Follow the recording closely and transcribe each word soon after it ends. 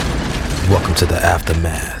Welcome to the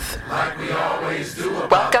Aftermath.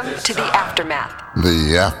 Welcome to the Aftermath.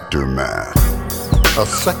 The Aftermath. A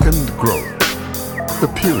second growth. The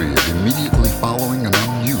period immediately following an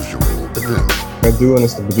unusual event. I'm doing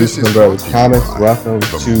this to produce some brother Thomas. Welcome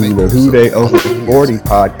to the Who Dey Over 40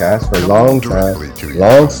 podcast for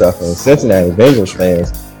long suffering Cincinnati Bengals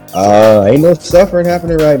fans. Ain't no suffering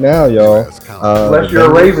happening right now, y'all. Unless you're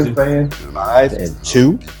a Ravens fan.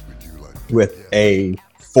 5-2 with a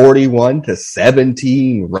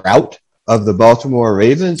 41-17 rout of the Baltimore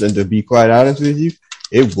Ravens, and to be quite honest with you,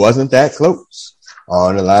 it wasn't that close.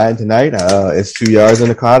 On the line tonight, it's 2 yards in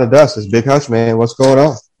a cloud of dust. It's Big Hush, man. What's going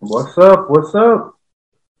on? What's up? What's up?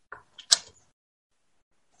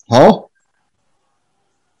 Huh?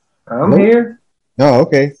 I'm here. Oh,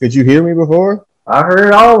 okay. Could you hear me before? I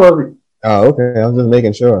heard all of it. Oh, okay. I was just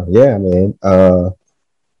making sure. Yeah, man.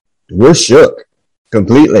 We're shook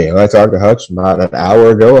completely. I talked to Hutch about an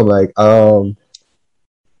hour ago. I'm like,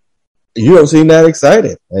 you don't seem that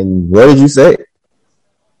excited. And what did you say?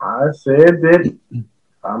 I said that,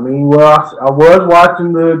 I was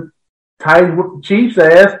watching the Titans whoop the Chiefs'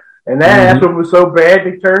 ass, and that ass was so bad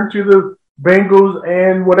they turned to the Bengals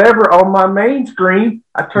and whatever on my main screen.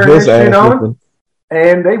 I turned that shit on,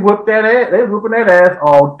 and they whooped that ass. They were whooping that ass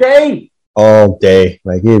all day. All day.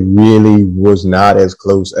 Like, it really was not as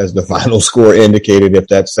close as the final score indicated, if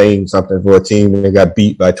that's saying something for a team that got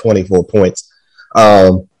beat by 24 points.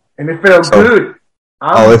 And it felt good.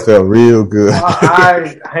 It felt real good. Let's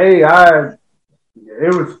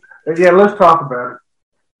talk about it.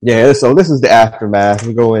 Yeah, so this is the aftermath.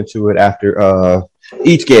 We go into it after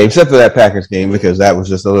each game, except for that Packers game, because that was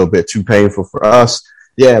just a little bit too painful for us.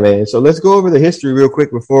 Yeah, man. So let's go over the history real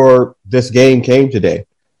quick before this game came today.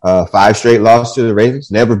 5 straight losses to the Ravens.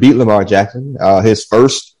 Never beat Lamar Jackson. His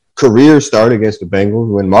first career start against the Bengals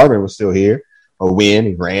when Marvin was still here. A win.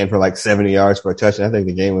 He ran for like 70 yards for a touchdown. I think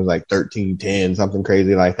the game was like 13-10, something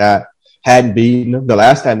crazy like that. Hadn't beaten them. The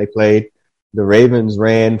last time they played, the Ravens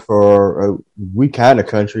ran for a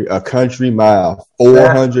country mile,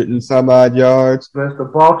 400 and some odd yards. That's the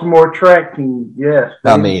Baltimore track team. Yes.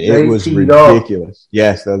 It was ridiculous.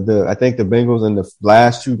 Yes. I think the Bengals in the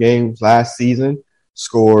last 2 games last season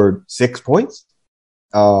scored 6 points.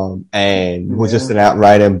 And was just an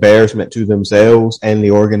outright embarrassment to themselves and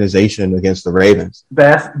the organization against the Ravens.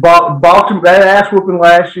 That's Baltimore. That ass whooping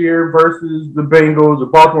last year versus the Bengals, or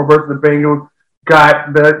Baltimore versus the Bengals,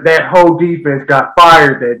 got that whole defense got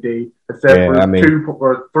fired that day, except for 2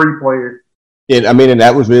 or 3 players. And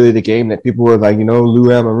that was really the game that people were like, Lou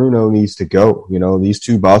Anarumo needs to go. These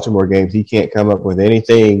 2 Baltimore games, he can't come up with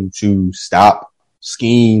anything to stop,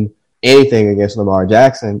 scheme, anything against Lamar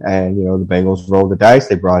Jackson. And, the Bengals rolled the dice.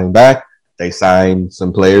 They brought him back. They signed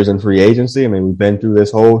some players in free agency. We've been through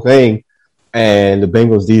this whole thing. And the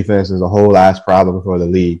Bengals defense is a whole ass problem for the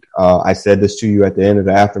league. I said this to you at the end of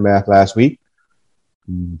the aftermath last week.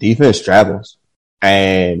 Defense travels.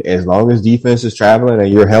 And as long as defense is traveling and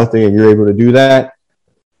you're healthy and you're able to do that,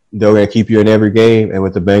 they're going to keep you in every game. And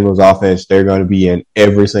with the Bengals offense, they're going to be in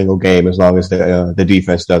every single game as long as the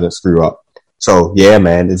defense doesn't screw up. So, yeah,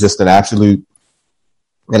 man, it's just an absolute,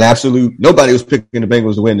 nobody was picking the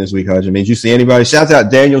Bengals to win this week, Hudge. Did you see anybody? Shouts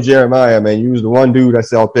out Daniel Jeremiah, man. You was the one dude I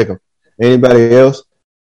said I'll pick him. Anybody else?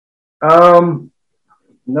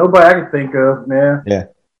 Nobody I can think of, man. Yeah.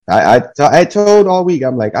 I told all week,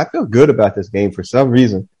 I'm like, I feel good about this game for some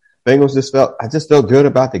reason. Bengals I just felt good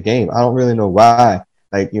about the game. I don't really know why.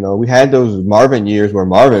 We had those Marvin years where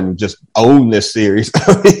Marvin just owned this series.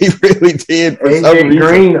 He really did for some reason.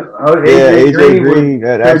 AJ Green.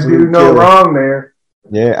 That do no wrong there.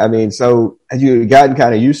 Yeah, so you gotten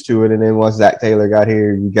kind of used to it, and then once Zach Taylor got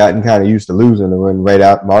here, you gotten kind of used to losing, and when right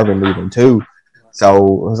out Marvin leaving too. So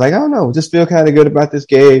I was like, I don't know, just feel kind of good about this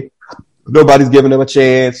game. Nobody's giving them a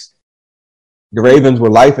chance. The Ravens were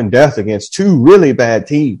life and death against 2 really bad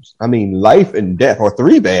teams. Life and death, or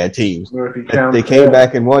 3 bad teams. They came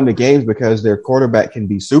back and won the games because their quarterback can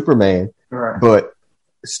be Superman. Right. But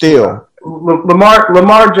still.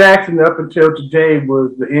 Lamar Jackson, up until today,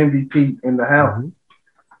 was the MVP in the house.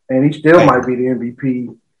 Mm-hmm. And he still might be the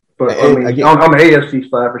MVP. But on the AFC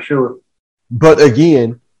side for sure. But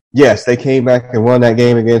again, yes, they came back and won that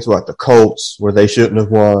game against the Colts, where they shouldn't have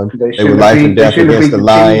won. They were life and death against the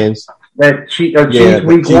Lions. That Chiefs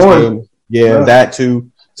week 1. That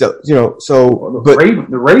too. So, the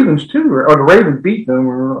Ravens too, or the Ravens beat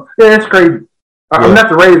them. Yeah, that's crazy. I'm not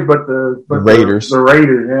the Ravens, but the Raiders. The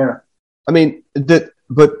Raiders, yeah.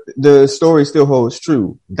 But the story still holds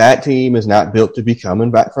true. That team is not built to be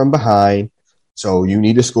coming back from behind. So you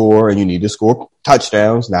need to score, and you need to score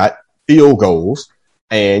touchdowns, not field goals.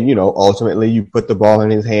 And, ultimately you put the ball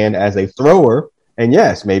in his hand as a thrower. And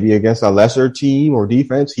yes, maybe against a lesser team or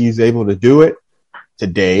defense, he's able to do it.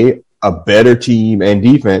 Today, a better team and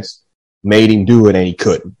defense made him do it and he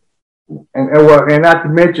couldn't. And not to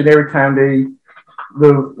mention every time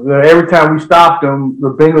every time we stopped them, the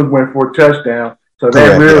Bengals went for a touchdown. So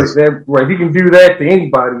if you can do that to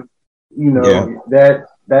anybody,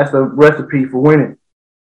 that's a recipe for winning.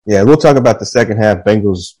 Yeah, we'll talk about the second half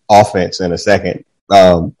Bengals offense in a second,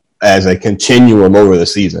 as a continuum over the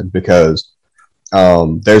season, because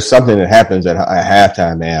there's something that happens at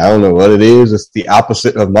halftime, man. I don't know what it is. It's the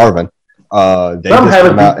opposite of Marvin.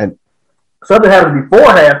 Something happened before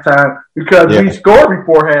halftime because we scored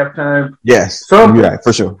before halftime. Yes, you're right,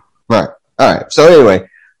 for sure. Right. All right. So anyway,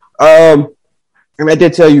 and I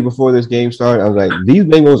did tell you before this game started, I was like, these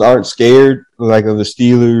Bengals aren't scared, like, of the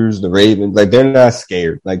Steelers, the Ravens. Like, they're not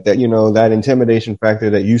scared. Like, that, that intimidation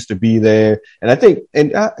factor that used to be there. And I think,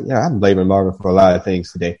 I'm blaming Marvin for a lot of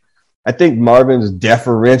things today. I think Marvin's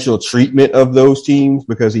deferential treatment of those teams,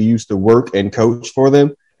 because he used to work and coach for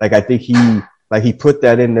them, like, I think he put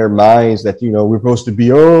that in their minds that, we're supposed to be,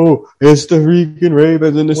 it's the freaking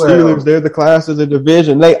Ravens and the Steelers. They're the class of the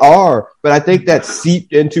division. They are. But I think that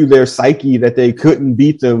seeped into their psyche that they couldn't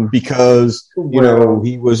beat them because,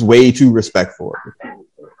 he was way too respectful.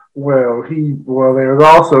 Well, there was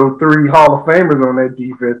also 3 Hall of Famers on that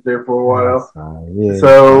defense there for a while.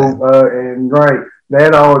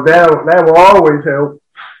 That will always help.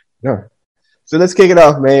 Yeah. So let's kick it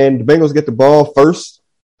off, man. The Bengals get the ball first.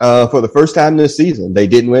 For the first time this season. They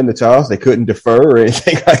didn't win the toss. They couldn't defer or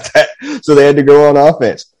anything like that. So they had to go on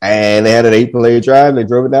offense. And they had an 8-play drive. They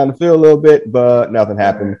drove it down the field a little bit, but nothing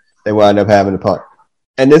happened. They wound up having to punt.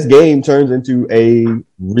 And this game turns into a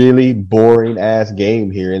really boring-ass game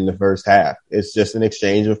here in the first half. It's just an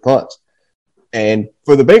exchange of punts. And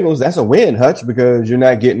for the Bengals, that's a win, Hutch, because you're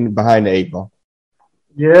not getting behind the 8 ball.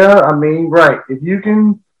 Yeah, right. If you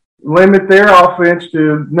can limit their offense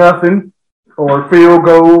to nothing, or field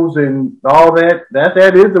goals and all that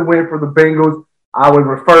is a win for the Bengals. I would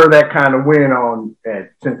refer that kind of win on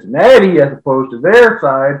at Cincinnati as opposed to their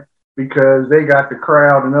side because they got the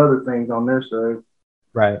crowd and other things on their side.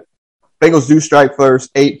 Right. Bengals do strike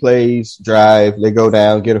first, 8 plays, drive. They go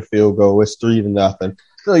down, get a field goal. It's 3-0.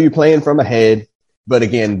 So you're playing from ahead. But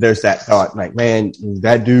again, there's that thought, like, man,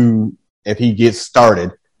 that dude, if he gets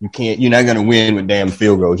started, you're not going to win with damn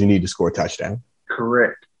field goals. You need to score a touchdown.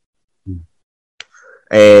 Correct.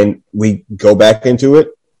 And we go back into it,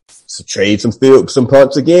 so trade some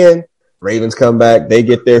punts again. Ravens come back, they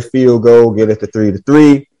get their field goal, get it to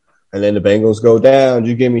 3-3, and then the Bengals go down. Did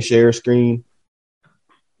you give me share screen?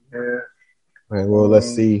 Yeah. All right, well,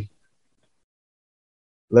 let's see.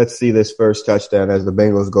 Let's see this first touchdown as the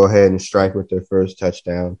Bengals go ahead and strike with their first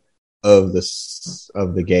touchdown of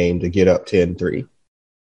the game to get up 10-3.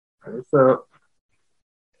 What's up?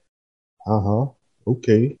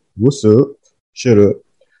 Okay. What's up? Shut up.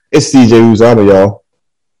 It's CJ Uzomah, y'all.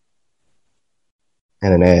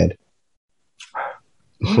 And an ad.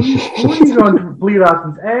 When are you going to bleed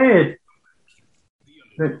out these ads?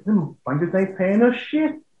 Them bangers ain't paying us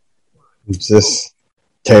shit. It's just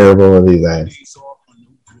terrible of these ads.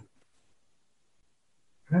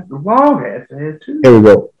 That's the wrong ass ad, too. Here we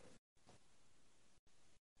go.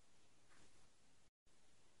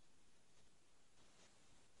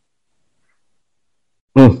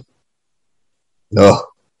 Oh,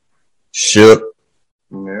 shook.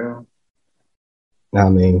 Yeah. I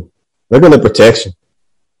mean, look at the protection.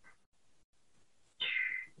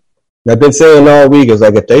 I've been saying all week, is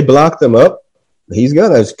like, if they block them up, he's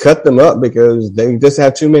going to cut them up because they just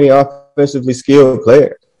have too many offensively skilled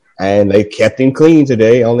players. And they kept him clean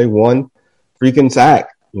today, only 1 freaking sack,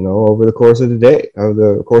 over the course of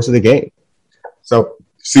the game. So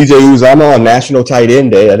CJ Uzomah on National Tight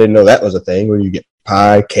End Day. I didn't know that was a thing where you get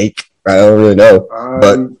pie, cake. I don't really know,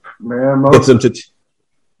 but gets him to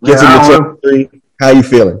 10-3. How you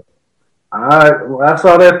feeling? I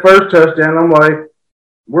saw that first touchdown. I'm like,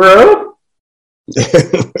 we're up.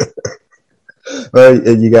 Well,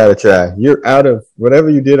 you got to try. You're out of whatever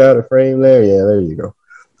you did out of frame there. Yeah, there you go.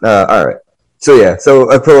 All right. So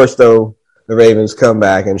of course, though, the Ravens come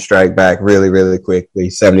back and strike back really, really quickly.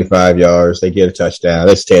 75 yards. They get a touchdown.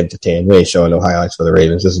 It's 10-10. We ain't showing no highlights for the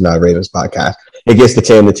Ravens. This is not a Ravens podcast. It gets to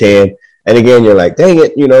 10-10. And again, you're like, dang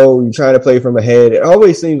it, you're trying to play from ahead. It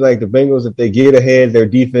always seems like the Bengals, if they get ahead, their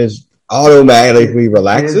defense automatically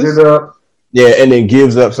relaxes. Yeah, and then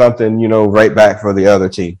gives up something, right back for the other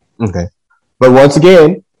team. Okay. But once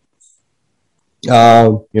again,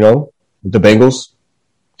 the Bengals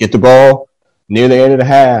get the ball near the end of the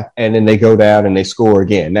half, and then they go down and they score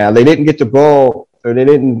again. Now, they didn't get the ball or they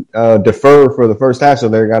didn't defer for the first half, so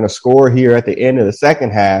they're going to score here at the end of the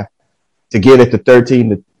second half to get it to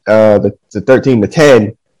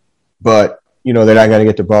 13-10. But you know they're not going to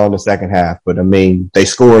get the ball in the second half. But I mean, they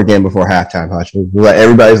score again before halftime. Hutch.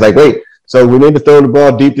 Everybody's like, wait, so we need to throw the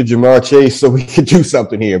ball deep to Jamar Chase so we can do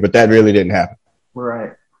something here. But that really didn't happen.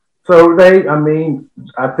 Right. So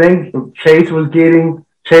I think Chase was getting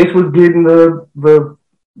the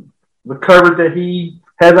coverage that he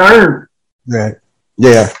has earned. Right.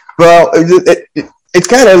 Yeah. Well, it's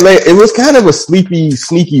kind of late. It was kind of a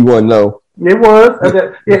sneaky one, though. It was.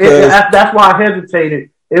 That's why I hesitated.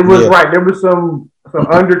 It was right. There was some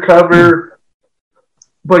undercover,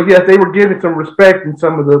 but yes, they were giving some respect in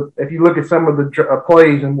some of the. If you look at some of the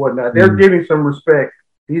plays and whatnot, they're giving some respect.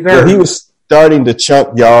 He was starting to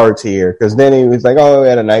chunk yards here because then he was like, "Oh, we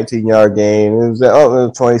had a 19-yard game." It was it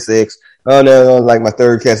was 26. Oh no, like my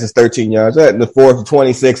third catch is 13 yards. The fourth,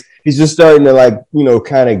 26. He's just starting to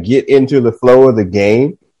kind of get into the flow of the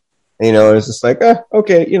game. It's just like,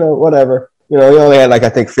 okay, whatever. He only had I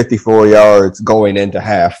think 54 yards going into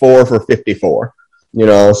half, 4 for 54.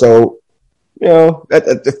 So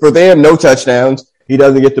for them, no touchdowns. He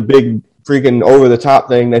doesn't get the big freaking over the top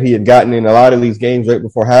thing that he had gotten in a lot of these games right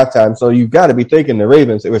before halftime. So you've got to be thinking the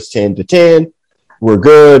Ravens. It was 10-10. We're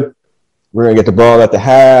good. We're going to get the ball at the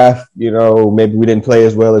half. Maybe we didn't play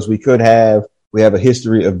as well as we could have. We have a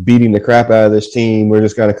history of beating the crap out of this team. We're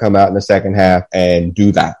just going to come out in the second half and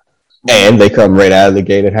do that. And they come right out of the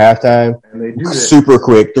gate at halftime. And they do that. Super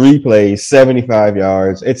quick, 3 plays, 75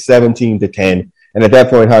 yards. It's 17-10. And at that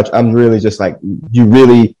point, Hutch, I'm really just like, you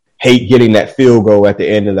really hate getting that field goal at the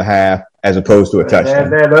end of the half as opposed to a touchdown.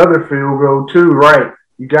 That other field goal too, right?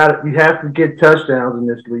 You have to get touchdowns in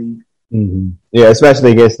this league. Mm-hmm. Yeah,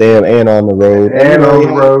 especially against them and on the road.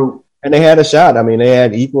 And they had a shot. I mean, they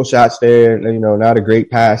had equal shots there. Not a great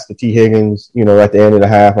pass to T. Higgins, at the end of the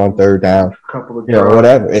half on third down.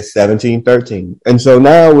 Whatever. It's 17-13. And so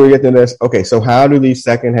now we're getting this. Okay, so how do these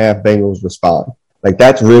second half Bengals respond?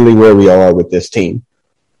 That's really where we are with this team.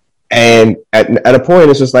 And at a point,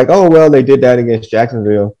 it's just like, oh, well, they did that against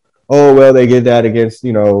Jacksonville. Oh, well, they did that against,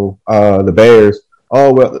 the Bears.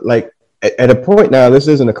 Oh, well, at a point now, this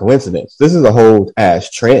isn't a coincidence. This is a whole ass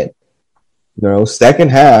trend.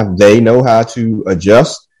 Second half, they know how to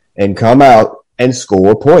adjust and come out and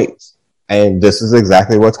score points. And this is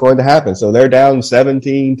exactly what's going to happen. So they're down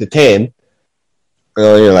 17-10.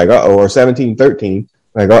 You're like, uh-oh, or 17-13.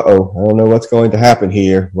 Like, uh-oh, I don't know what's going to happen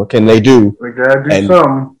here. What can they do? They got to do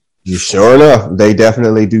something. Sure enough, they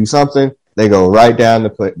definitely do something. They go right down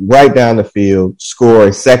the field, score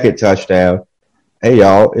a second touchdown. Hey,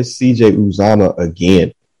 y'all, it's C.J. Uzomah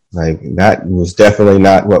again. That was definitely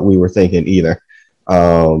not what we were thinking either.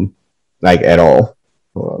 At all.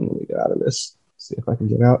 Hold on, let me get out of this. See if I can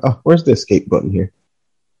get out. Oh, where's the escape button here?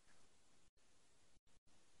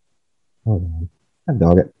 Hold on. I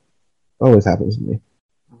dog it. Always happens to me.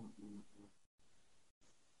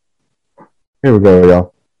 Here we go,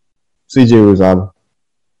 y'all. C.J. Uzomah.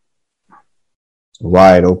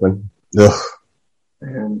 Wide open. Ugh.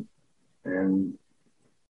 And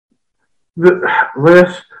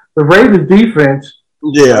the Ravens defense,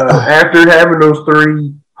 after having those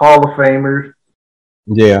 3 Hall of Famers,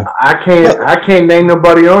 I can't name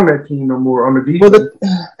nobody on that team no more on the defense. Well,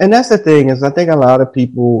 and that's the thing is, I think a lot of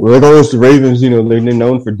people, the Ravens, they're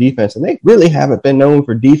known for defense, and they really haven't been known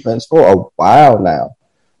for defense for a while now.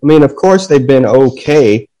 I mean, of course they've been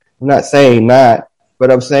okay. I'm not saying that,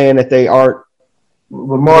 but I'm saying that they aren't.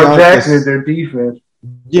 Lamar Jackson is their defense.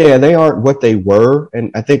 Yeah, they aren't what they were, and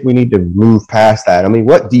I think we need to move past that. I mean,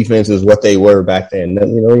 what defense is what they were back then?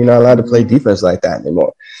 You're not allowed to play defense like that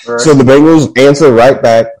anymore. Right. So the Bengals answer right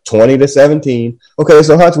back, 20-17. Okay,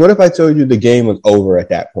 so Hutch, what if I told you the game was over at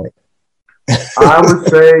that point? I would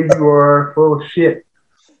say you are full of shit.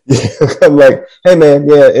 I'm like, hey man,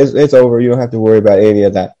 it's over. You don't have to worry about any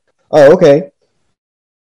of that. Oh, okay.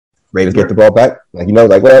 Ravens get the ball back. Well,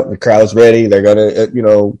 the crowd's ready. They're going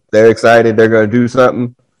to, they're excited. They're going to do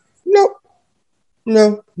something. Nope.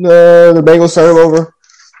 No. The Bengals serve over,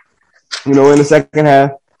 in the second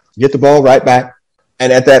half, get the ball right back.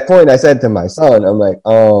 And at that point, I said to my son, I'm like,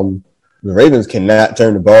 the Ravens cannot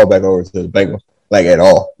turn the ball back over to the Bengals, at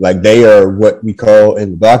all. They are what we call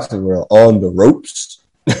in the boxing world on the ropes.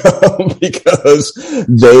 Because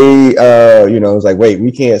they, it's like, wait,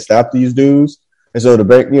 we can't stop these dudes. And so the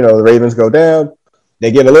Ravens go down.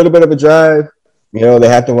 They get a little bit of a drive. They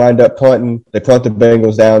have to wind up punting. They punt the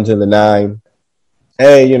Bengals down to the 9.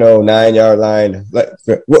 Hey, 9-yard line.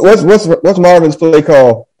 What's Marvin's play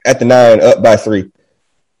call at the 9 up by 3?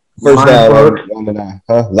 First down on the 9.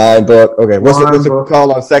 Huh? Line book. Okay. What's the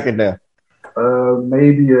call on second down?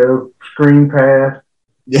 maybe a screen pass.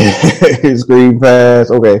 Screen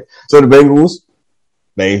pass. Okay. So the Bengals,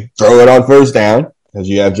 they throw it on first down because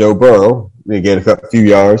you have Joe Burrow. They get a few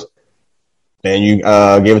yards. Then you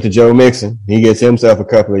give it to Joe Mixon. He gets himself a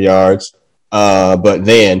couple of yards. But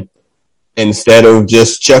then instead of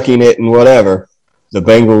just chucking it and whatever, the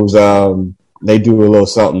Bengals, they do a little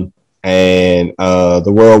something, and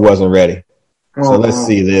the world wasn't ready. So let's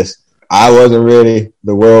see this. I wasn't ready.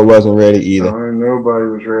 The world wasn't ready either. Nobody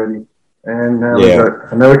was ready. And now we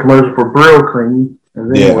got another commercial for Brill Cream.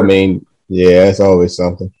 It's always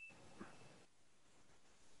something.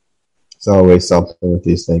 It's always something with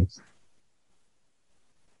these things.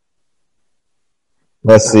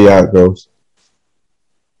 Let's see how it goes.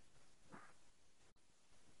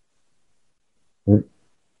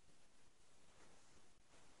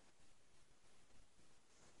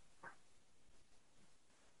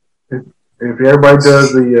 If everybody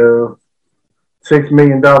does the $6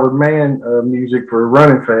 Million Man music for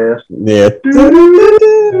Running Fast. Yeah.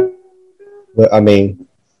 But,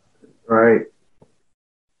 right.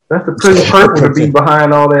 That's a pretty purple to be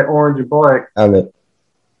behind all that orange and black.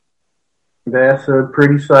 That's a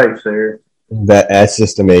pretty sight there. That's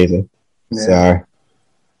just amazing. Yeah. Sorry.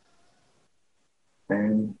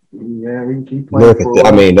 And we can keep playing. Look at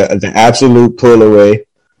the absolute pull away.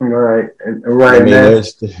 Right.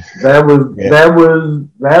 That was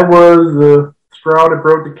the straw that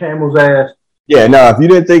broke the camel's ass. Yeah, no, if you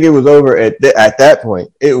didn't think it was over at that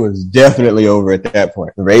point, it was definitely over at that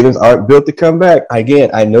point. The Ravens aren't built to come back. Again,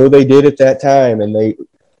 I know they did at that time, and I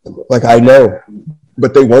know,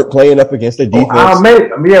 but they weren't playing up against a defense. They're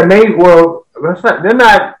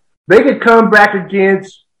not. They could come back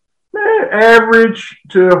against average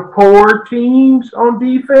to poor teams on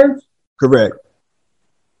defense. Correct.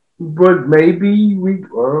 But maybe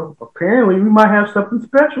apparently we might have something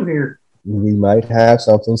special here. We might have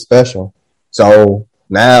something special. So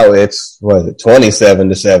now it's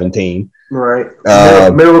 27-17. Right.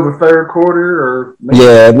 Middle of the third quarter, or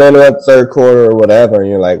middle of the third quarter or whatever.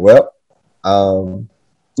 And you're like, well,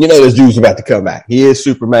 this dude's about to come back. He is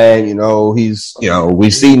Superman. He's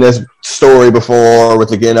we've seen this story before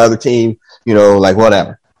with another team.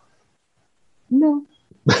 Whatever. No.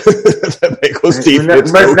 The Bengals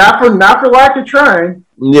defense not for lack of trying.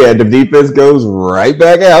 Yeah, the defense goes right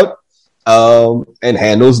back out and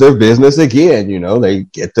handles their business again. They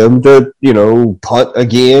get them to punt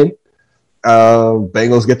again.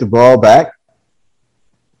 Bengals get the ball back,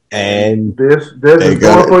 and this is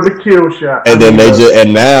going for the kill shot. And then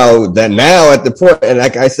now at the point, and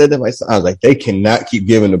like I said to myself, I was like, they cannot keep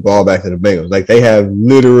giving the ball back to the Bengals. Like, they have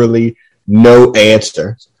literally no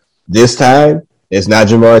answers this time. It's not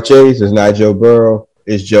Jamar Chase. It's not Joe Burrow.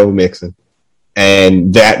 It's Joe Mixon.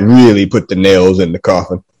 And that really put the nails in the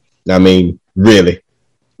coffin. Really.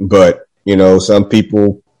 But, some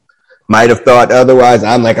people might have thought otherwise.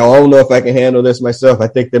 I'm like, I don't know if I can handle this myself. I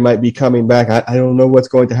think they might be coming back. I don't know what's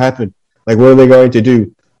going to happen. Like, what are they going to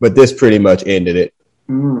do? But this pretty much ended it.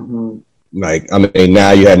 Mm-hmm.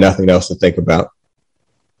 Now you had nothing else to think about.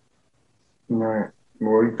 All right.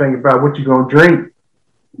 Well, you think about what you're going to drink.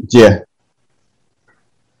 Yeah.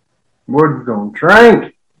 What you gonna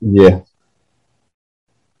drink? Yeah.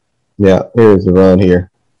 Yeah, here's the run here.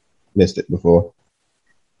 Missed it before.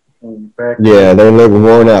 Yeah, they look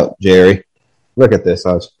worn out, Jerry. Look at this,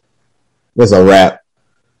 Hutch. This is a wrap.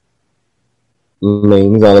 He's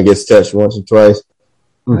only gets touched once or twice.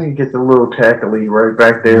 He gets a little tackly right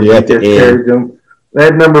back there. Yeah, carried him.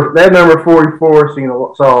 That number 44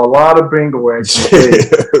 saw a lot of bingo action.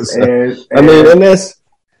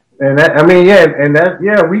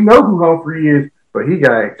 We know who Humphrey is, but he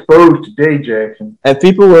got exposed today, Jackson. And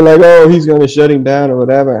people were like, "Oh, he's going to shut him down or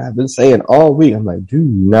whatever." I've been saying all week, I'm like, "Do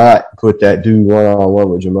not put that dude one-on-one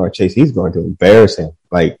with Jamar Chase. He's going to embarrass him."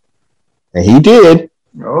 And he did.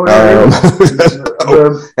 Oh yeah.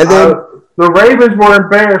 The Ravens were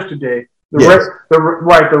embarrassed today.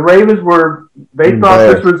 The Ravens were. They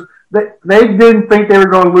thought this was. They didn't think they were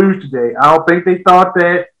going to lose today. I don't think they thought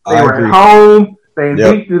that. They were at home. They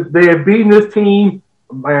had beaten this team.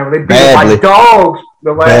 Man, they beat them like dogs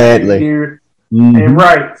the last 2 years. Mm-hmm.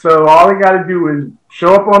 And so all they got to do is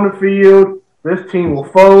show up on the field. This team will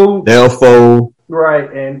fold. They'll fold.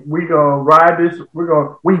 Right, and we're gonna ride this.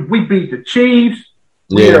 We beat the Chiefs.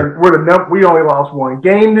 Yeah. We only lost one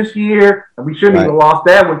game this year, and we shouldn't even lost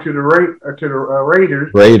that one to the Raiders.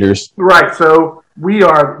 Raiders. Right, so we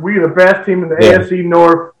are the best team in the AFC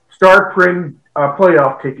North. Start printing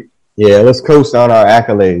playoff tickets. Yeah, let's coast on our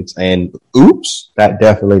accolades. And oops, that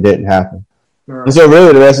definitely didn't happen. Right. And so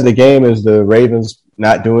really the rest of the game is the Ravens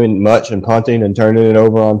not doing much and punting and turning it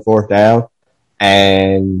over on fourth down.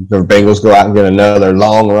 and the Bengals go out and get another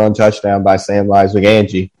long run touchdown by Samwise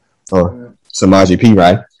Gamgee or Samaje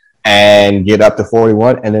Perine and get up to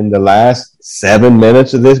 41. And then the last 7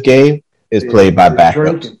 minutes of this game is played by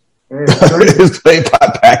backups. It's played by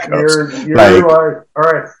backups. You're like, all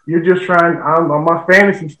right, you're just trying. On my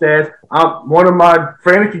fantasy stats, one of my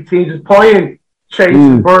fantasy teams is playing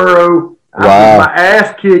Chase Burrow. Wow. My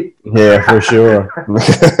ass kicked. Yeah, for sure. What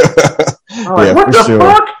the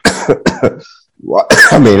fuck?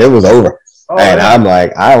 I mean, it was over. I'm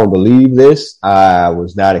like, I don't believe this. I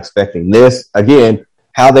was not expecting this. Again,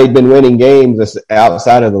 how they've been winning games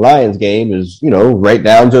outside of the Lions game is, right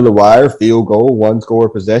down to the wire, field goal, one score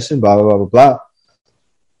possession, blah, blah, blah,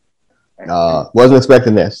 blah. Wasn't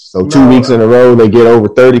expecting this. So 2 weeks in a row, they get over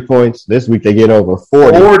 30 points. This week, they get over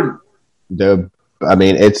 40.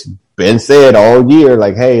 It's been said all year,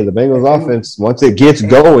 like, hey, the Bengals offense, once it gets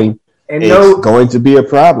going, it's going to be a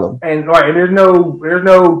problem. And there's no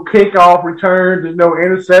kickoff return, there's no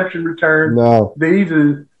interception return. No. These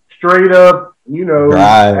are straight up,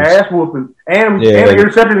 ass whooping. And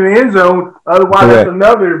interception in the end zone. Otherwise, that's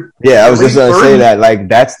another. Yeah, I was just going to say that. Like,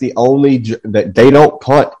 that's the only that they don't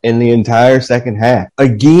punt in the entire second half.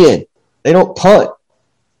 Again, they don't punt.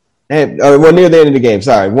 And near the end of the game.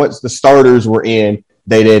 Sorry, once the starters were in,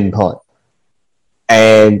 they didn't punt.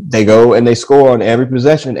 And they go and they score on every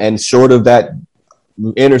possession. And short of that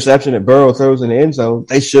interception that Burrow throws in the end zone,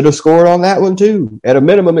 they should have scored on that one too. At a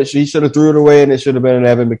minimum, he should have threw it away, and it should have been an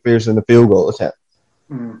Evan McPherson the field goal attempt.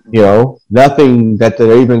 Mm-hmm. Nothing that the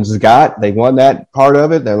Ravens got. They won that part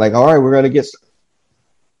of it. They're like, all right, we're going to get some.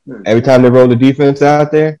 Every time they roll the defense out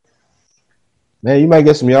there, man, you might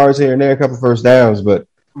get some yards here and there, a couple first downs, but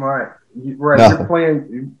right. You're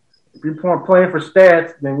playing. If you're playing for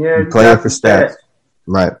stats, then you're playing for stats.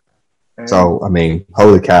 Right. So, I mean,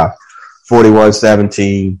 holy cow.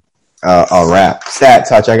 41-17, a wrap. Stats,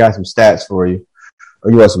 Hutch, I got some stats for you.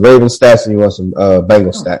 You want some Ravens stats and you want some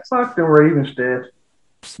Bengals stats? Fuck the Ravens stats.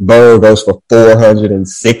 Burrow goes for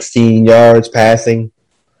 416 yards passing,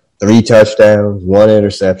 3 touchdowns, 1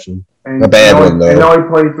 interception. A bad one, though. And only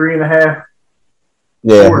played 3.5.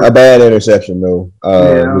 Yeah, a bad interception, though,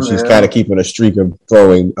 which he's kind of keeping a streak of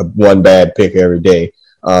throwing one bad pick every day.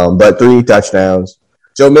 But 3 touchdowns.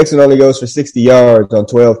 Joe Mixon only goes for 60 yards on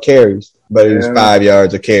 12 carries, but it was 5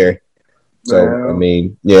 yards a carry. So, I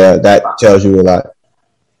mean, that tells you a lot.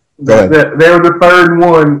 Go ahead. They were the third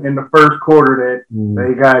one in the first quarter that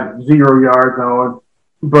they got 0 yards on.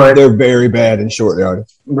 But they're very bad in short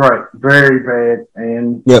yardage. Right, very bad.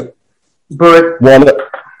 And but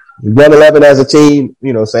 111 as a team,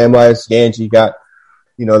 Samwise Gamgee got,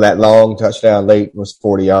 that long touchdown late was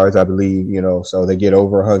 40 yards, I believe, so they get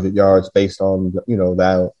over 100 yards based on,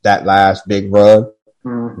 that last big run.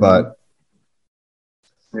 Mm-hmm. But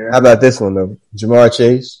how about this one, though? Jamar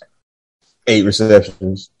Chase, 8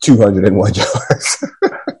 receptions, 201 yards.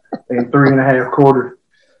 In 3.5 quarters.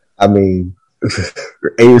 I mean,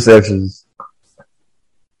 8 receptions.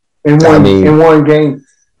 In one game.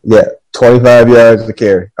 Yeah. 25 yards to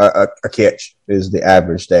carry, a catch is the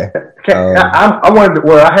average there. I wanted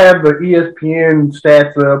to, I have the ESPN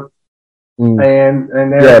stats up, and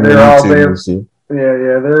they're all there.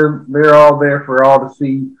 They're all there for all to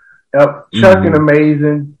see. Chucking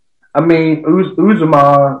amazing. I mean,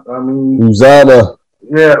 Uzomah. Uzomah.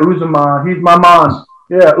 Yeah, Uzomah. He's my man.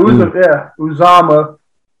 Yeah, Uzomah.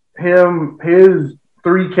 His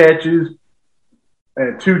 3 catches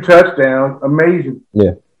and 2 touchdowns. Amazing.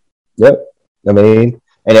 Yeah. Yep. I mean,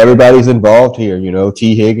 and everybody's involved here,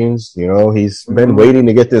 T. Higgins, he's been waiting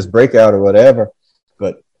to get this breakout or whatever.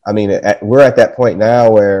 But, I mean, we're at that point now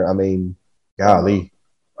where, I mean, golly,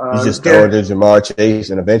 he's just throwing to Jamar Chase,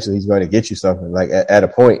 and eventually he's going to get you something. Like, at a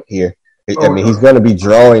point here, I mean, he's going to be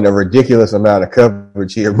drawing a ridiculous amount of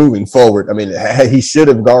coverage here moving forward. I mean, he should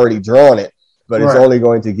have already drawn it, but it's only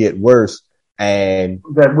going to get worse. And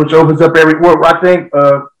which opens up I think,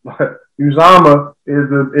 Uzomah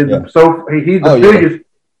he's the biggest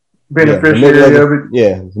beneficiary of it.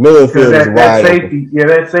 Yeah, the middle of the field is wide safety. open. Yeah,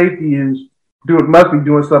 that safety must be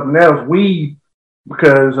doing something else.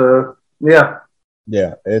 Because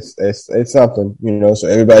it's something, so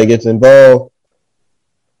everybody gets involved.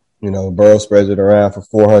 Burrow spreads it around for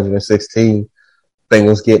 416.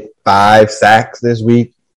 Bengals get 5 sacks this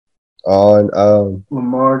week on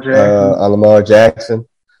Lamar Jackson.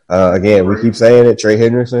 Again, we keep saying it. Trey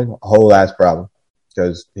Hendrickson, a whole ass problem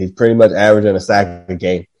because he's pretty much averaging a sack a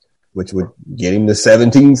game, which would get him to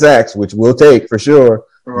 17 sacks, which we'll take for sure.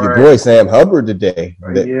 Right. Your boy Sam Hubbard today,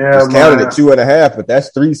 was counted at 2.5, but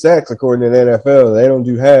that's 3 sacks according to the NFL. They don't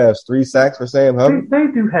do halves. 3 sacks for Sam Hubbard. They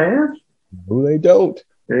do halves. No, they don't.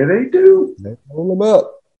 Yeah, they do. They pull him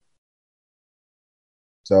up.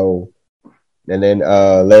 So, and then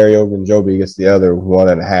Larry Ogunjobi gets the other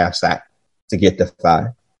 1.5 sack to get to 5.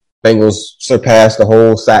 Bengals surpassed the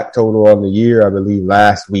whole sack total on the year, I believe,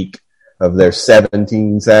 last week of their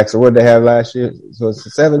 17 sacks. Or what did they have last year? So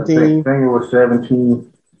it's 17? I think it was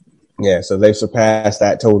 17. Yeah, so they surpassed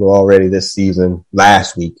that total already this season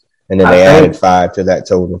last week. And then they added 5 to that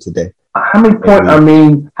total today. How many points?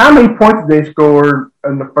 How many points did they score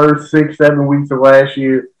in the first 6-7 weeks of last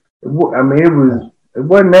year? It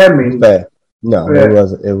wasn't that many. Bad. No, it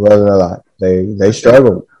wasn't. It wasn't a lot. They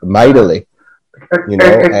struggled mightily,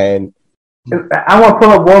 And I want to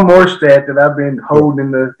pull up one more stat that I've been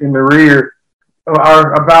holding in the rear,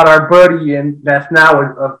 about our buddy, and that's now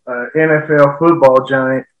a NFL football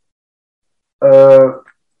giant.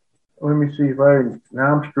 Let me see if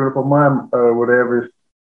now I'm screwed up on my whatever.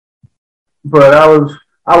 But I was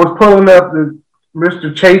pulling up the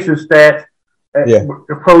Mr. Chase's stats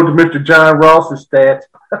opposed to Mr. John Ross's stats.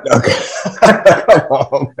 Okay. Come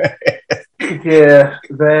on, man. Yeah,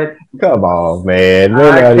 that. Come on, man.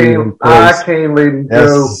 I can't let him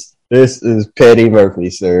go. This is Petty Murphy,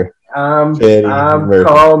 sir. Murphy.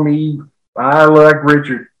 Call me. I like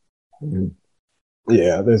Richard.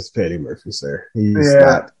 Yeah, this is Petty Murphy, sir. He's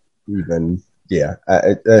not even. Yeah.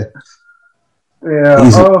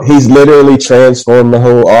 He's literally transformed the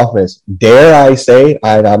whole offense. Dare I say,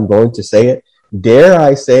 I'm going to say it, dare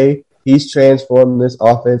I say he's transformed this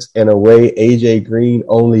offense in a way AJ Green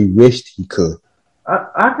only wished he could.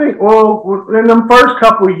 I think, in the first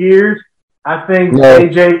couple of years, I think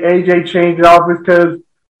AJ changed it off because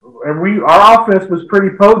our offense was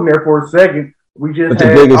pretty potent there for a second. We just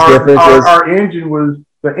had our engine was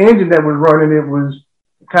the engine that was running it was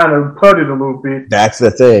kind of putted a little bit. That's the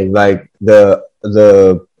thing. Like the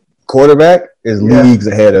quarterback is leagues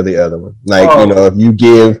ahead of the other one. Like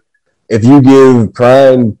if you give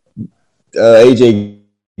prime AJ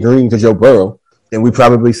Green to Joe Burrow, then we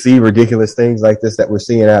probably see ridiculous things like this that we're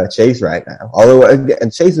seeing out of Chase right now. Although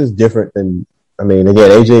and Chase is different than again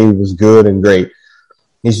AJ was good and great.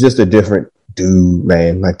 He's just a different dude,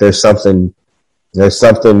 man. Like there's something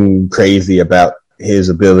crazy about his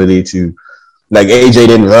ability to. Like AJ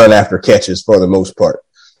didn't run after catches for the most part.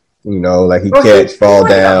 Like he fall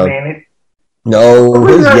down. No,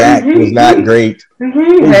 his yak was not great. He was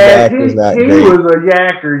a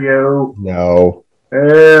yacker, yo. No.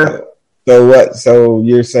 So what? So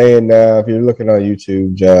you're saying if you're looking on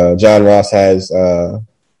YouTube, John Ross has for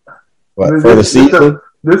the season?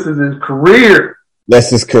 This is his career.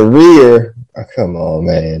 That's his career. Oh, come on,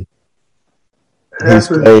 man.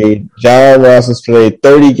 John Ross has played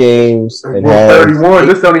 30 games. And 31.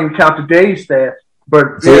 This don't even count today's stats.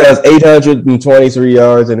 But he has 823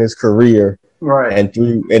 yards in his career. Right. And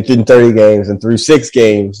in 30 games. And through 6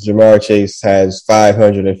 games, Jamar Chase has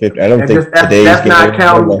 550. I don't think today's that's not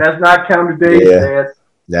counting today's stats.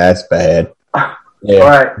 That's bad. Yeah.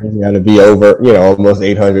 Right. He's got to be over, almost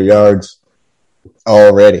 800 yards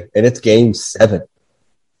already. And it's game 7.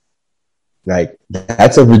 Like,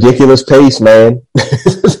 that's a ridiculous pace, man.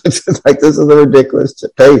 Like, this is a ridiculous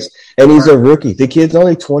pace. And he's a rookie. The kid's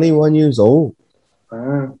only 21 years old.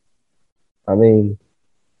 I mean,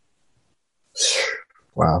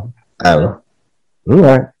 wow. I don't know. All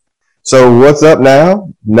right. So, what's up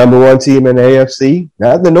now? Number 1 team in the AFC.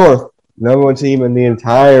 Not the North. Number 1 team in the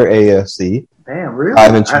entire AFC. Damn, really? I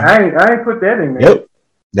ain't put that in there. Yep.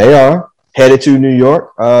 They are. Headed to New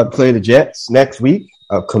York. Play the Jets next week.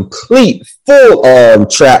 A complete, full-on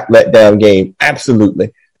trap letdown game.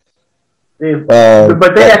 Absolutely. But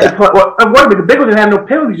they had to play. The Bengals didn't have no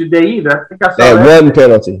penalties today either. I think I saw that. They had one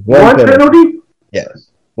penalty. One penalty? Yes.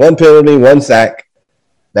 1 penalty, 1 sack.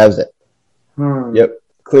 That was it. Yep.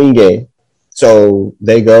 Clean game. So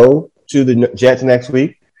they go to the Jets next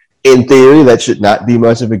week. In theory, that should not be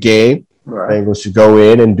much of a game. Right. Bengals should go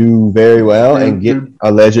in and do very well and get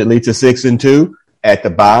allegedly to 6-2 at the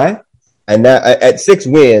bye. And now at 6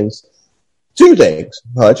 wins, 2 things,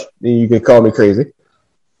 Hutch. You can call me crazy.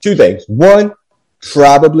 2 things. 1,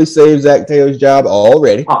 probably saved Zach Taylor's job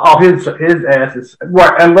already. His ass is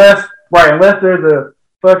right. Unless there's a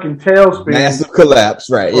fucking tailspin, massive collapse.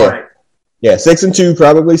 Right. Yeah. Right. Yeah. 6-2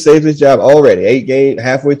 probably saved his job already. 8 games,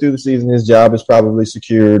 halfway through the season, his job is probably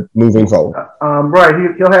secured moving forward.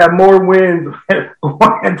 Right. He'll have more wins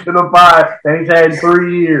going into the bye than he's had in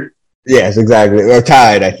 3 years. Yes, exactly. Or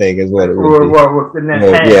tied, I think, is what it would be.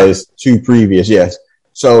 Yeah, it's 2 previous, yes.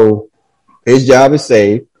 So his job is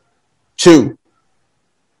saved. 2,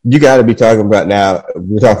 you got to be talking about now,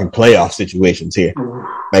 we're talking playoff situations here.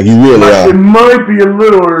 Like, you really are. It might be a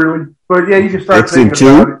little early, but yeah, you can start thinking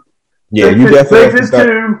about it. Yeah, you definitely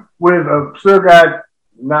 6-2 with still got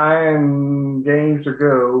 9 games to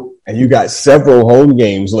go. And you got several home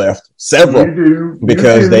games left. Several. You do.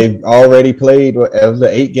 Because they've already played, of the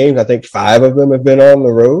 8 games, I think 5 of them have been on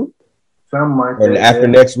the road. Something like and that. After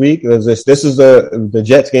next week, this is the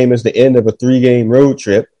Jets game is the end of a 3-game road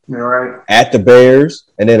trip. Right. At the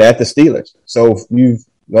Bears and then at the Steelers. So you've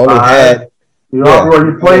only had you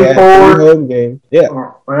played 4 home games. Yeah.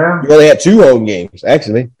 You only had 2 home games,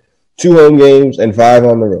 actually. 2 home games and 5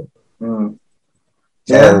 on the road. Mm.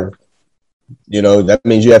 So, that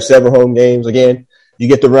means you have several home games. Again, you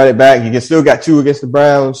get to run it back. You still got 2 against the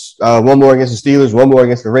Browns, 1 more against the Steelers, 1 more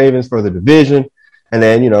against the Ravens for the division. And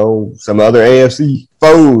then, some other AFC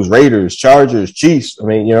foes, Raiders, Chargers, Chiefs. I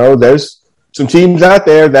mean, there's some teams out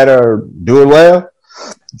there that are doing well.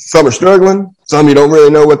 Some are struggling. Some you don't really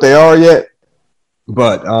know what they are yet.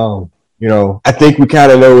 But, I think we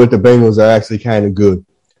kind of know what the Bengals are actually kind of good.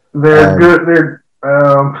 They're good. They're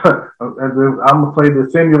I'm gonna play the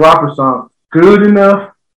Cyndi Lauper song. Good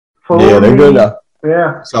enough for me. They're good enough.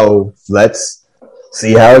 Yeah. So let's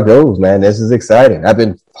see how it goes, man. This is exciting. I've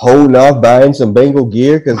been holding off buying some Bengal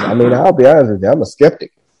gear because I'll be honest with you, I'm a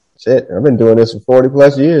skeptic. Shit, I've been doing this for 40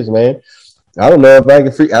 plus years, man. I don't know if I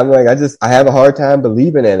can I'm like, I have a hard time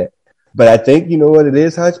believing in it. But I think, you know what it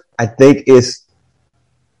is, Hutch? I think it's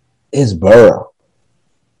Burrow.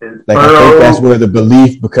 I think that's where the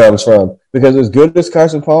belief becomes from. Because as good as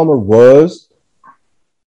Carson Palmer was,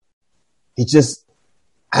 he just,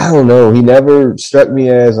 I don't know. He never struck me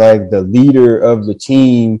as like the leader of the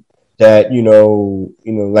team that, he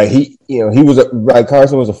was like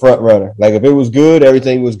Carson was a front runner. Like if it was good,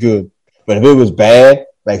 everything was good. But if it was bad,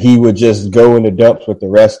 like he would just go in the dumps with the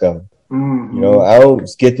rest of them. Mm-hmm. I don't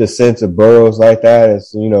get the sense of Burrows like that.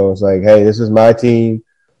 It's, it's like, hey, this is my team.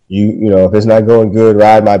 If it's not going good,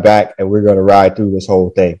 ride my back, and we're going to ride through this whole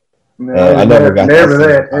thing. No, I never got that.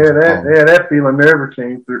 That feeling never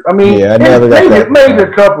came through. I mean, I never got that. Maybe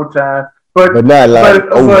a couple times, but not like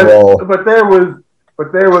overall. But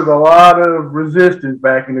there was a lot of resistance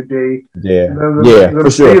back in the day. Yeah,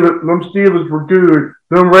 for sure. Them Steelers were good.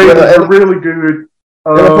 Them Ravens were really good.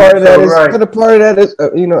 And a part of that is,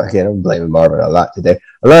 again, I'm blaming Marvin a lot today.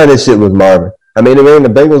 A lot of this shit was Marvin. The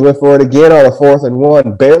Bengals went for it again on a 4th and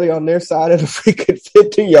 1, barely on their side of the freaking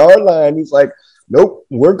 50-yard line. He's like, nope,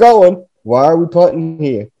 we're going. Why are we punting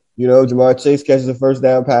here? Jamar Chase catches the first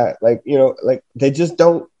down pass. They just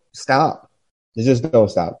don't stop. They just don't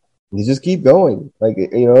stop. They just keep going.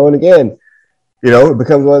 And again, it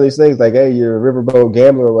becomes one of these things like, hey, you're a riverboat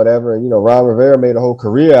gambler or whatever. And, Ron Rivera made a whole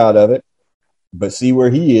career out of it. But see where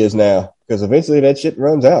he is now. Because eventually that shit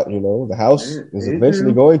runs out, The house is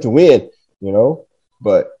eventually going to win,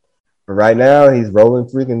 But for right now, he's rolling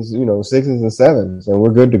freaking, 6s and 7s, and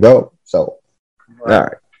we're good to go. So, all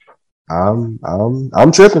right.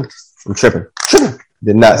 I'm tripping.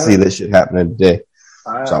 Did not see this shit happening today.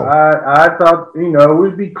 I thought,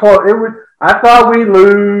 we'd be close. I thought we'd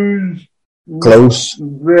lose close.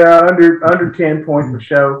 Yeah, under 10 points for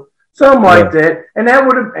show. Something like that. And that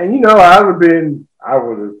would have, and I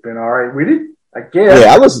would have been all right with it, I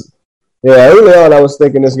guess. Early on I was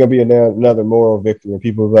thinking this is going to be another moral victory. And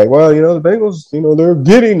people were like, well, the Bengals, they're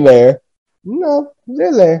getting there. No,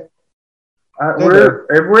 they're there.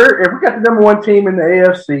 If we got the number 1 team in the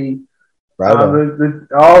AFC, right?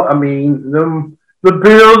 The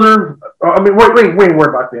Bills are. We ain't worried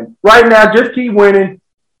about them right now. Just keep winning,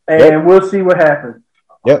 and we'll see what happens.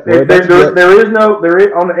 Yep. There is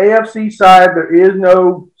on the AFC side. There is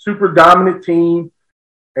no super dominant team.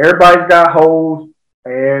 Everybody's got holes,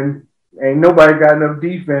 and ain't nobody got enough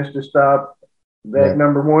defense to stop that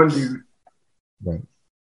number 1 dude. Right.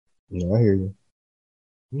 Yeah, I hear you.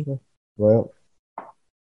 Okay. Well,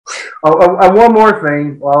 one more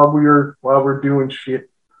thing while we're doing shit.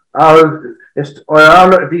 I don't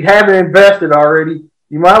know if you haven't invested already.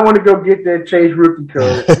 You might want to go get that Chase rookie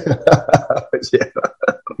card.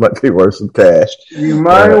 Might be worth some cash. You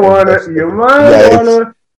might want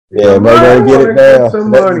to. Yeah, might want to get it now.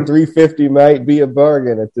 $350 might be a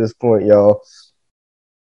bargain at this point, y'all.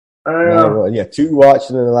 2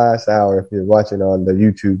 watching in the last hour if you're watching on the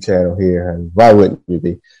YouTube channel here, and why wouldn't you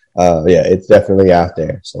be? It's definitely out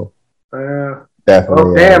there. So definitely.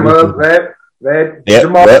 Oh damn!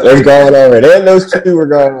 That's going already. And those 2 were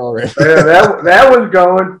going already. that was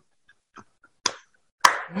going.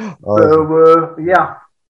 So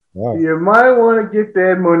right. You might want to get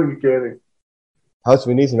that money together. Hutch,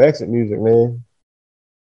 we need some exit music, man.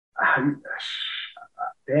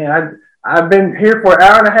 Damn, I've been here for an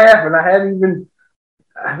hour and a half, and I haven't even.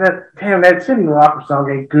 That Cyndi Lauper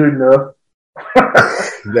song ain't good enough.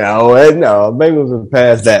 No. Bengals have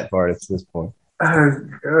passed that part at this point.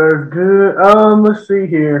 Good. Let's see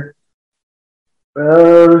here.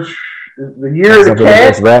 The year of the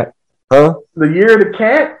cat. Huh? The year of the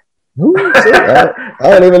cat. Ooh, I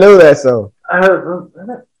don't even know that song.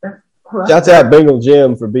 Shout out Bengal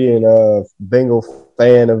Jim for being a Bengal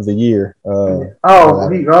fan of the year.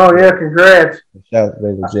 Yeah, congrats. Shout out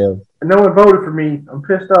Bengal Jim. No one voted for me. I'm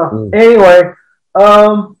pissed off. Anyway,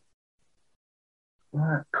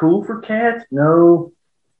 cool for cats? No.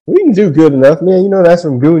 We can do good enough, man. You know that's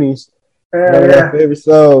from Goonies. One of my favorite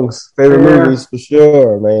songs, movies for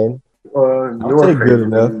sure, man. I'll take good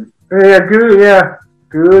enough.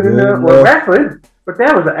 Good enough. Well, actually, but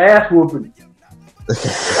that was an ass whooping.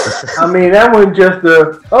 I mean, that wasn't just we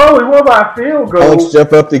won by a field goal. Punch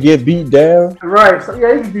jump up to get beat down. Right. So,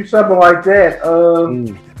 yeah, you can do something like that.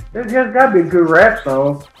 There's got to be a good rap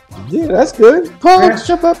song. Yeah, that's good. Punch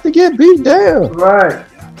jump up to get beat down. Right.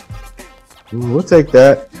 We'll take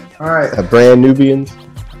that. All right. Brand Nubians.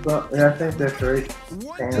 Well, yeah, I think that's right.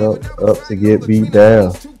 Jump up to get beat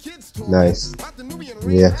down. Nice.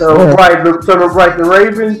 Yeah. So the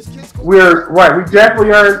Ravens, we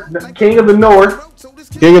definitely are the king of the North.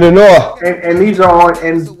 King of the North. And these are on.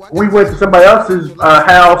 And we went to somebody else's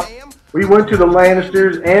house. We went to the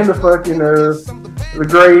Lannisters and the fucking the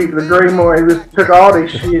Greymore and just took all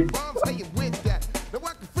this shit.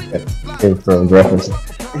 Came from reference.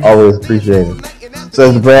 Always appreciate it. So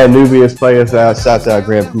as the Brand Nubians play us out, shout out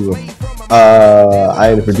Grand Pula. I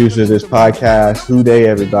am the producer of this podcast. Who Dey,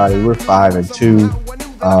 everybody? We're 5-2.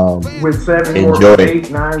 With 7 enjoy or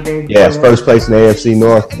 8, 9 games. Yes, first place in the AFC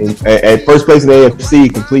North. And first place in the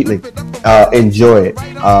AFC completely. Enjoy it.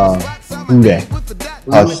 Who Dey?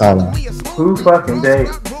 I'll sign off. Who fucking Dey?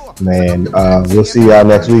 Man, we'll see y'all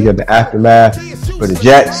next week at the Aftermath for the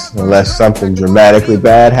Jets, unless something dramatically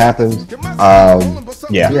bad happens.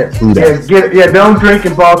 Who Dey? Don't drink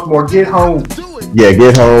in Baltimore. Get home. Yeah,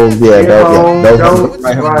 get home. Yeah,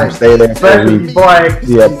 don't stay there for a week. Black.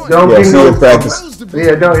 Yeah, don't get see no practice.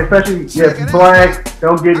 Yeah, don't. Especially if you're black,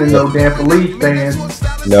 don't get in no damn police bands.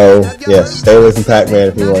 No, stay away from Pac-Man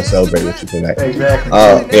if you want to celebrate with you tonight. Exactly.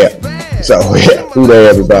 So Who Dey,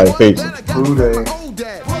 everybody? Peace. Who Dey?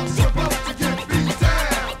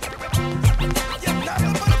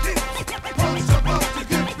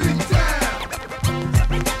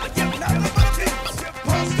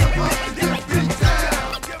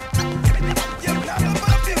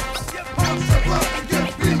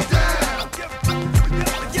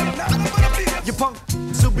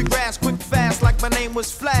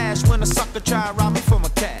 Was flash when a sucker tried rob me for my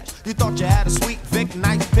cash. You thought you had a sweet Vic,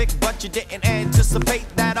 nice pick, but you didn't anticipate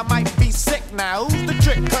that I might be sick. Now who's the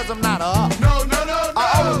trick? Cause I'm not a up. No.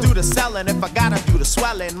 I always do the selling if I gotta do the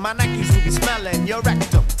swelling. My Nikes will be smelling your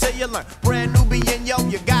rectum till you learn. Brand Nubian, yo,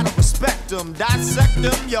 you gotta respect them, dissect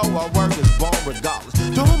them, yo. A word is born regardless.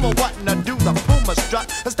 To whom or what, and I do the Puma strut.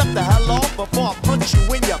 I step the hell off before I punch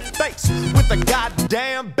you in your face with a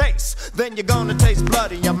goddamn bass. Then you're gonna taste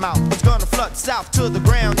blood in your mouth. It's gonna flood south to the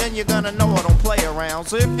ground, then you're gonna know I don't play around.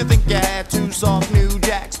 So if you think you had 2 soft new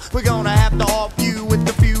jacks, we're gonna have to off you with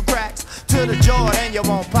a few cracks to the jaw, and you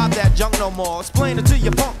won't pop that junk no more. Explain it to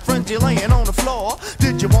your punk friends, you're laying on the floor.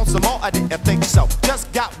 Did you want some more? I didn't think so.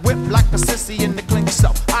 Just got whipped like a sissy in the clink,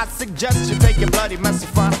 so I suggest you take your bloody mess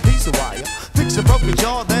and find a piece of wire. Fix a broken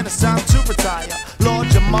jaw, then it's time to retire. Lord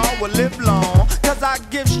Jamal will live long, cause I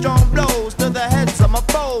give strong blows to the heads of my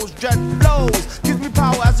foes. Dread blows, gives me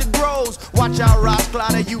power as it grows. Watch out, Ross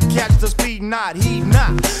Clotter, you catch the speed, not heed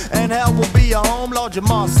not. And hell will be your home, Lord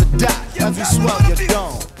Jamal Sadat, as we swell your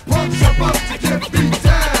dome. Punch up to get beat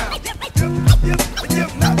down.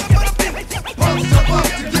 Punch up to get beat down. Punch up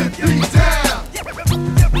to get beat down.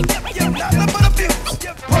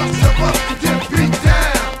 Punch up to get beat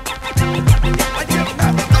down.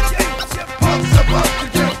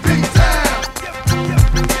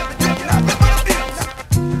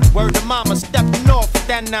 Word to mama, stepping off with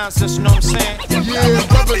that nonsense, you know what I'm saying? Yeah,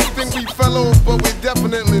 brothers think we fell off, but we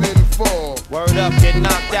definitely didn't fall. Word up, get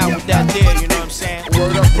knocked out with that there, you know what I'm saying?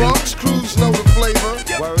 Word up, Bronx crews know the flavor.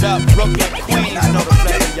 Word up, Brooklyn Queens know the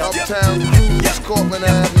flavor, yo. Uptown crews, Cortland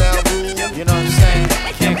Ave now rule. You know what I'm saying?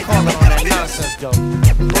 Can't call it on that nonsense, though.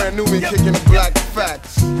 Brand Nubian kicking the black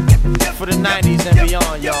facts. For the 90s and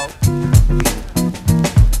beyond, yo.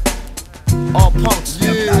 All punks,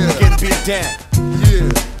 yeah, getting beat down.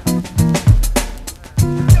 Yeah.